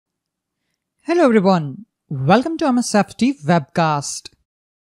Hello everyone, welcome to MSFT webcast.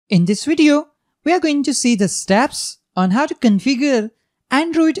 In this video, we are going to see the steps on how to configure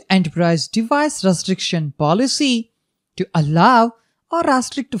Android Enterprise Device Restriction Policy to allow or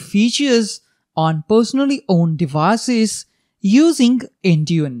restrict features on personally owned devices using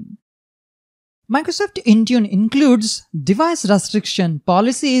Intune. Microsoft Intune includes device restriction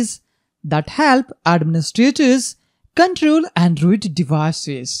policies that help administrators control Android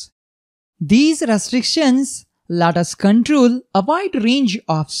devices. These restrictions let us control a wide range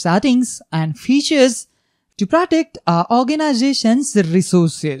of settings and features to protect our organization's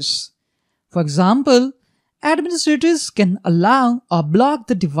resources. For example, administrators can allow or block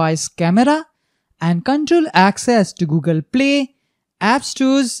the device camera and control access to Google Play, app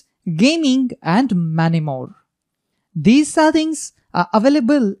stores, gaming, and many more. These settings are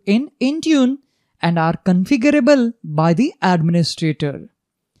available in Intune and are configurable by the administrator.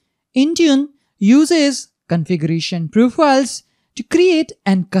 Intune uses configuration profiles to create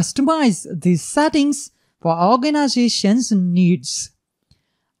and customize these settings for organizations' needs.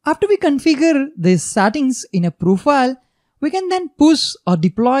 After we configure these settings in a profile, we can then push or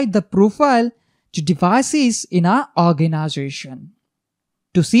deploy the profile to devices in our organization.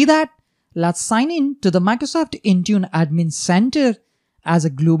 To see that, let's sign in to the Microsoft Intune Admin Center as a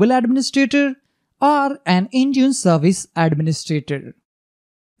global administrator or an Intune service administrator.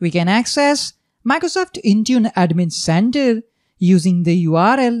 We can access Microsoft Intune Admin Center using the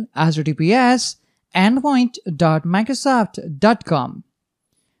URL as https endpoint.microsoft.com.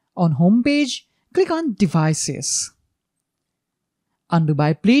 On homepage, click on Devices. Under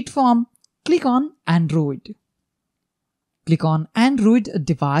by platform, click on Android. Click on Android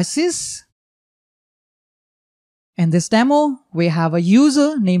Devices. In this demo, we have a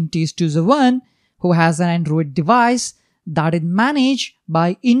user named TestUser1 who has an Android device that is managed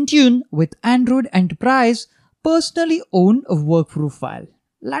by Intune with Android Enterprise personally owned work profile.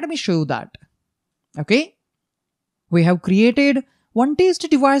 Let me show that. Okay. We have created one test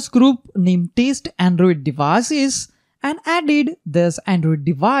device group named Test Android Devices and added this Android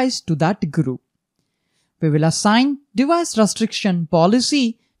device to that group. We will assign device restriction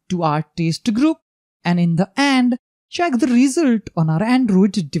policy to our test group and in the end, check the result on our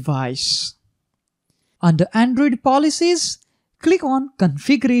Android device. Under Android Policies, click on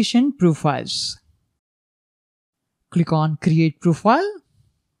Configuration Profiles. Click on Create Profile.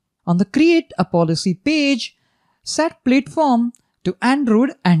 On the Create a Policy page, set Platform to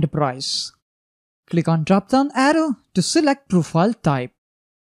Android Enterprise. Click on drop-down arrow to select Profile Type.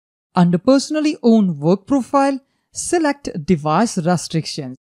 Under Personally Owned Work Profile, select Device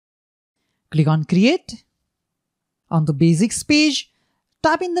Restrictions. Click on Create. On the Basics page,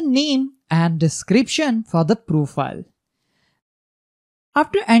 type in the name and description for the profile.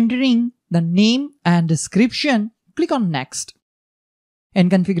 After entering the name and description, click on Next. In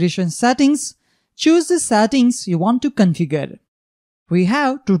Configuration Settings, choose the settings you want to configure. We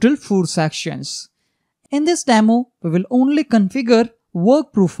have total 4 sections. In this demo, we will only configure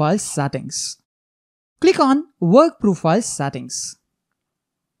Work Profile Settings. Click on Work Profile Settings.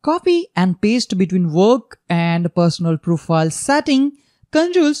 Copy and paste between Work and Personal Profile setting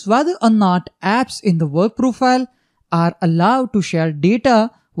controls whether or not apps in the work profile are allowed to share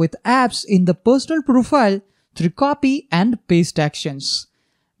data with apps in the personal profile through copy and paste actions.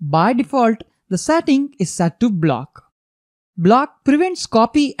 By default, the setting is set to Block. Block prevents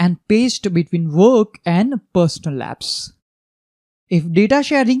copy and paste between work and personal apps. If data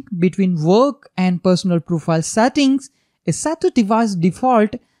sharing between work and personal profile settings is set to device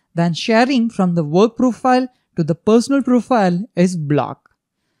default, then sharing from the work profile to the personal profile is Block.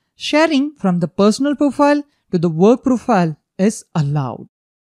 Sharing from the personal profile to the work profile is allowed.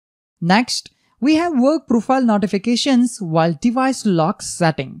 Next, we have work profile notifications while device lock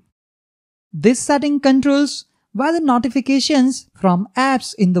setting. This setting controls whether notifications from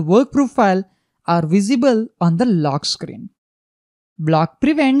apps in the work profile are visible on the lock screen. Block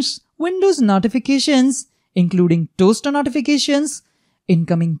prevents Windows notifications, including toaster notifications,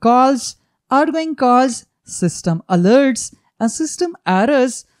 incoming calls, outgoing calls, system alerts, and system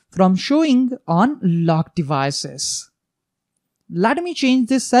errors from showing on locked devices. Let me change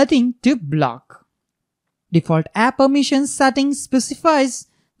this setting to Block. Default App Permissions setting specifies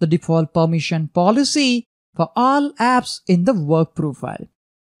the default permission policy for all apps in the work profile.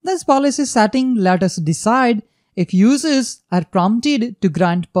 This policy setting lets us decide if users are prompted to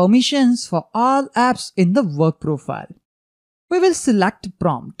grant permissions for all apps in the work profile. We will select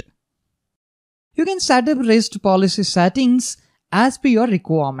Prompt. You can set up REST policy settings as per your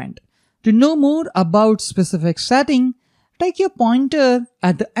requirement. To know more about specific setting, Take your pointer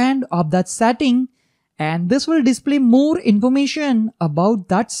at the end of that setting and this will display more information about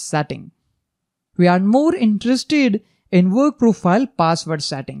that setting. We are more interested in work profile password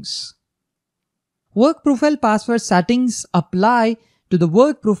settings. Work profile password settings apply to the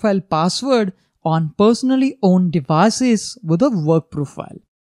work profile password on personally owned devices with a work profile.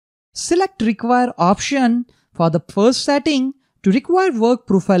 Select Require option for the first setting to require work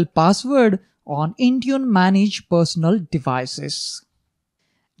profile password on Intune managed personal devices.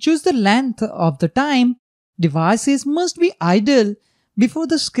 Choose the length of the time devices must be idle before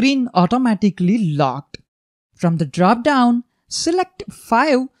the screen automatically locked. From the drop-down, select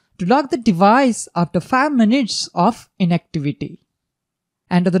 5 to lock the device after 5 minutes of inactivity.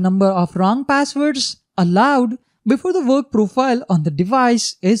 Enter the number of wrong passwords allowed before the work profile on the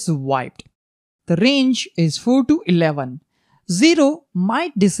device is wiped. The range is 4 to 11. 0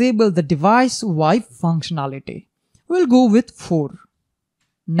 might disable the device wipe functionality. We'll go with 4.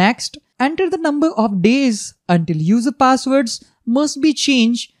 Next, enter the number of days until user passwords must be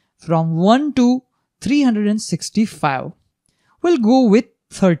changed from 1 to 365. We'll go with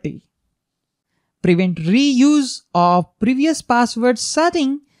 30. Prevent reuse of previous password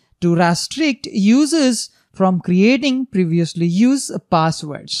setting to restrict users from creating previously used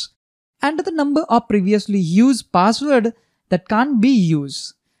passwords. Enter the number of previously used password that can't be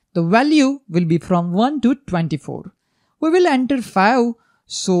used. The value will be from 1 to 24. We will enter 5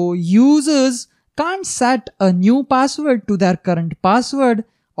 so users can't set a new password to their current password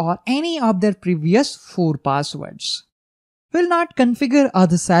or any of their previous 4 passwords. We'll not configure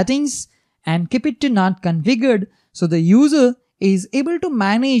other settings and keep it to not configured so the user is able to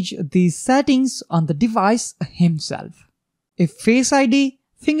manage these settings on the device himself. If Face ID,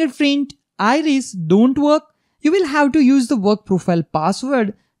 fingerprint, iris don't work, you will have to use the work profile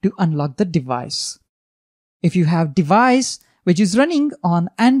password to unlock the device. If you have device which is running on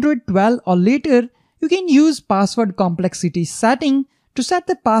Android 12 or later, you can use password complexity setting to set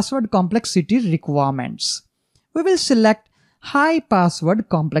the password complexity requirements. We will select high password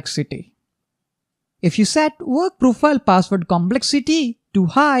complexity. If you set work profile password complexity to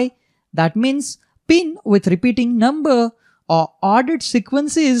high, that means pin with repeating number or ordered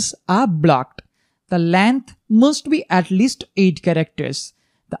sequences are blocked. The length must be at least 8 characters.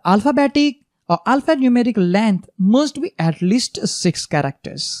 The alphabetic or alphanumeric length must be at least 6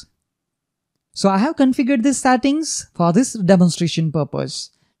 characters. So I have configured these settings for this demonstration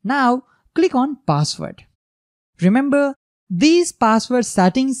purpose. Now click on password. Remember, these password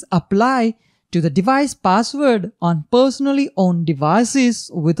settings apply to the device password on personally owned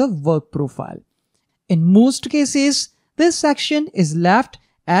devices with a work profile. In most cases, this section is left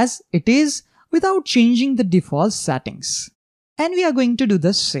as it is without changing the default settings. And we are going to do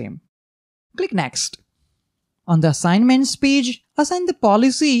the same. Click Next. On the assignments page, assign the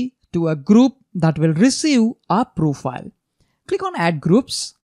policy to a group that will receive a profile. Click on Add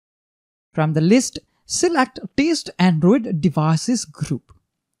Groups. From the list, select Test Android Devices group.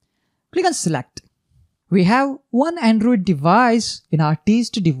 Click on Select. We have one Android device in our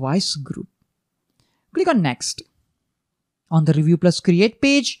Test Device group. Click on Next. On the Review Plus Create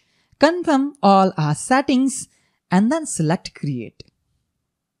page, confirm all our settings and then select Create.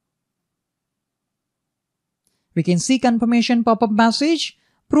 We can see confirmation pop-up message,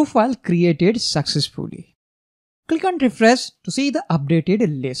 profile created successfully. Click on Refresh to see the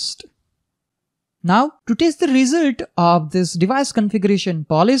updated list. Now, to test the result of this device configuration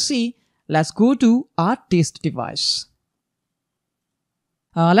policy, let's go to our test device.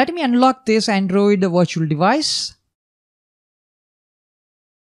 Let me unlock this Android virtual device.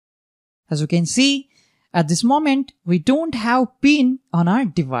 As you can see, at this moment, we don't have PIN on our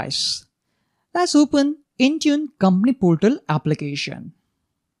device. Let's open Intune Company Portal application.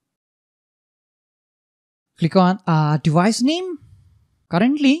 Click on our device name.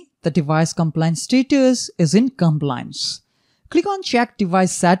 Currently, the device compliance status is in compliance. Click on Check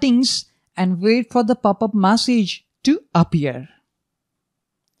Device Settings and wait for the pop-up message to appear.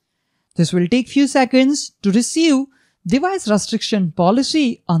 This will take few seconds to receive device restriction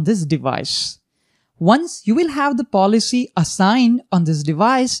policy on this device. Once you will have the policy assigned on this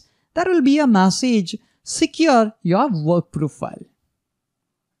device, there will be a message, Secure your work profile.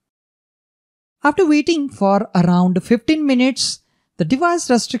 After waiting for around 15 minutes, the device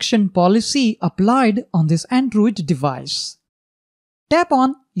restriction policy applied on this Android device. Tap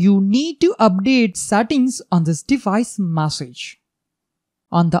on You need to update settings on this device message.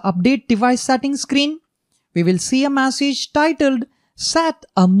 On the Update Device Settings screen, we will see a message titled Set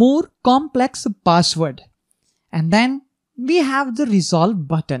a more complex password. And then we have the Resolve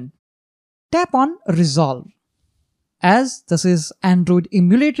button. Tap on Resolve. As this is Android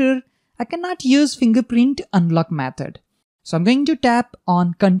emulator, I cannot use fingerprint unlock method. So I'm going to tap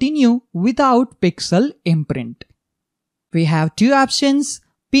on continue without pixel imprint. We have two options,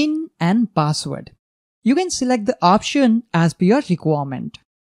 PIN and password. You can select the option as per your requirement.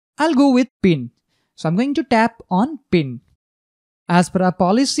 I'll go with PIN. So I'm going to tap on PIN. As per our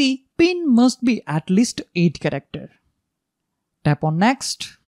policy, PIN must be at least 8 character. Tap on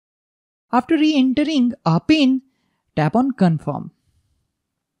next. After re-entering our PIN, tap on confirm.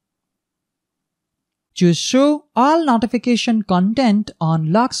 Choose show all notification content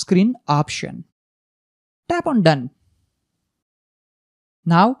on lock screen option. Tap on done.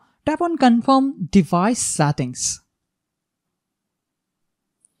 Now tap on confirm device settings.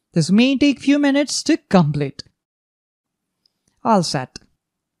 This may take few minutes to complete. All set.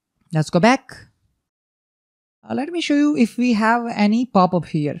 Let's go back. Let me show you if we have any pop-up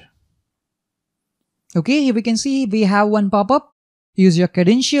here. Okay, here we can see we have one pop-up. Use your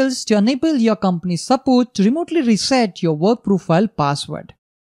credentials to enable your company support to remotely reset your work profile password.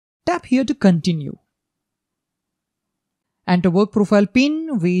 Tap here to continue. Enter work profile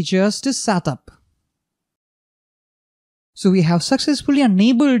PIN we just set up. So we have successfully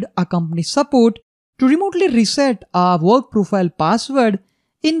enabled our company support to remotely reset our work profile password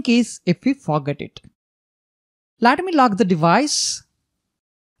in case if we forget it. Let me lock the device.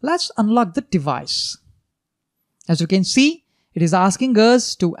 Let's unlock the device. As you can see, it is asking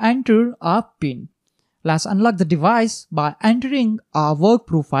us to enter our PIN. Let's unlock the device by entering our work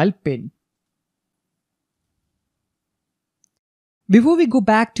profile PIN. Before we go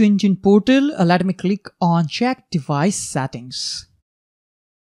back to Intune portal, let me click on check device settings.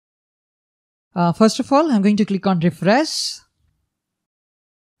 First of all, I'm going to click on refresh.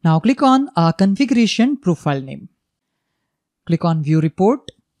 Now click on our configuration profile name. Click on view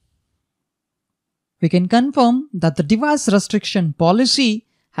report. We can confirm that the device restriction policy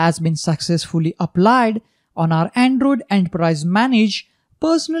has been successfully applied on our Android Enterprise Managed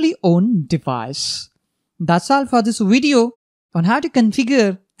personally owned device. That's all for this video on how to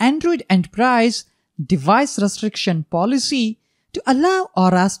configure Android Enterprise device restriction policy to allow or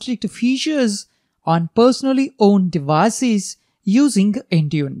restrict features on personally owned devices using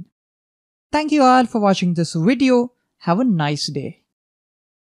Intune. Thank you all for watching this video. Have a nice day.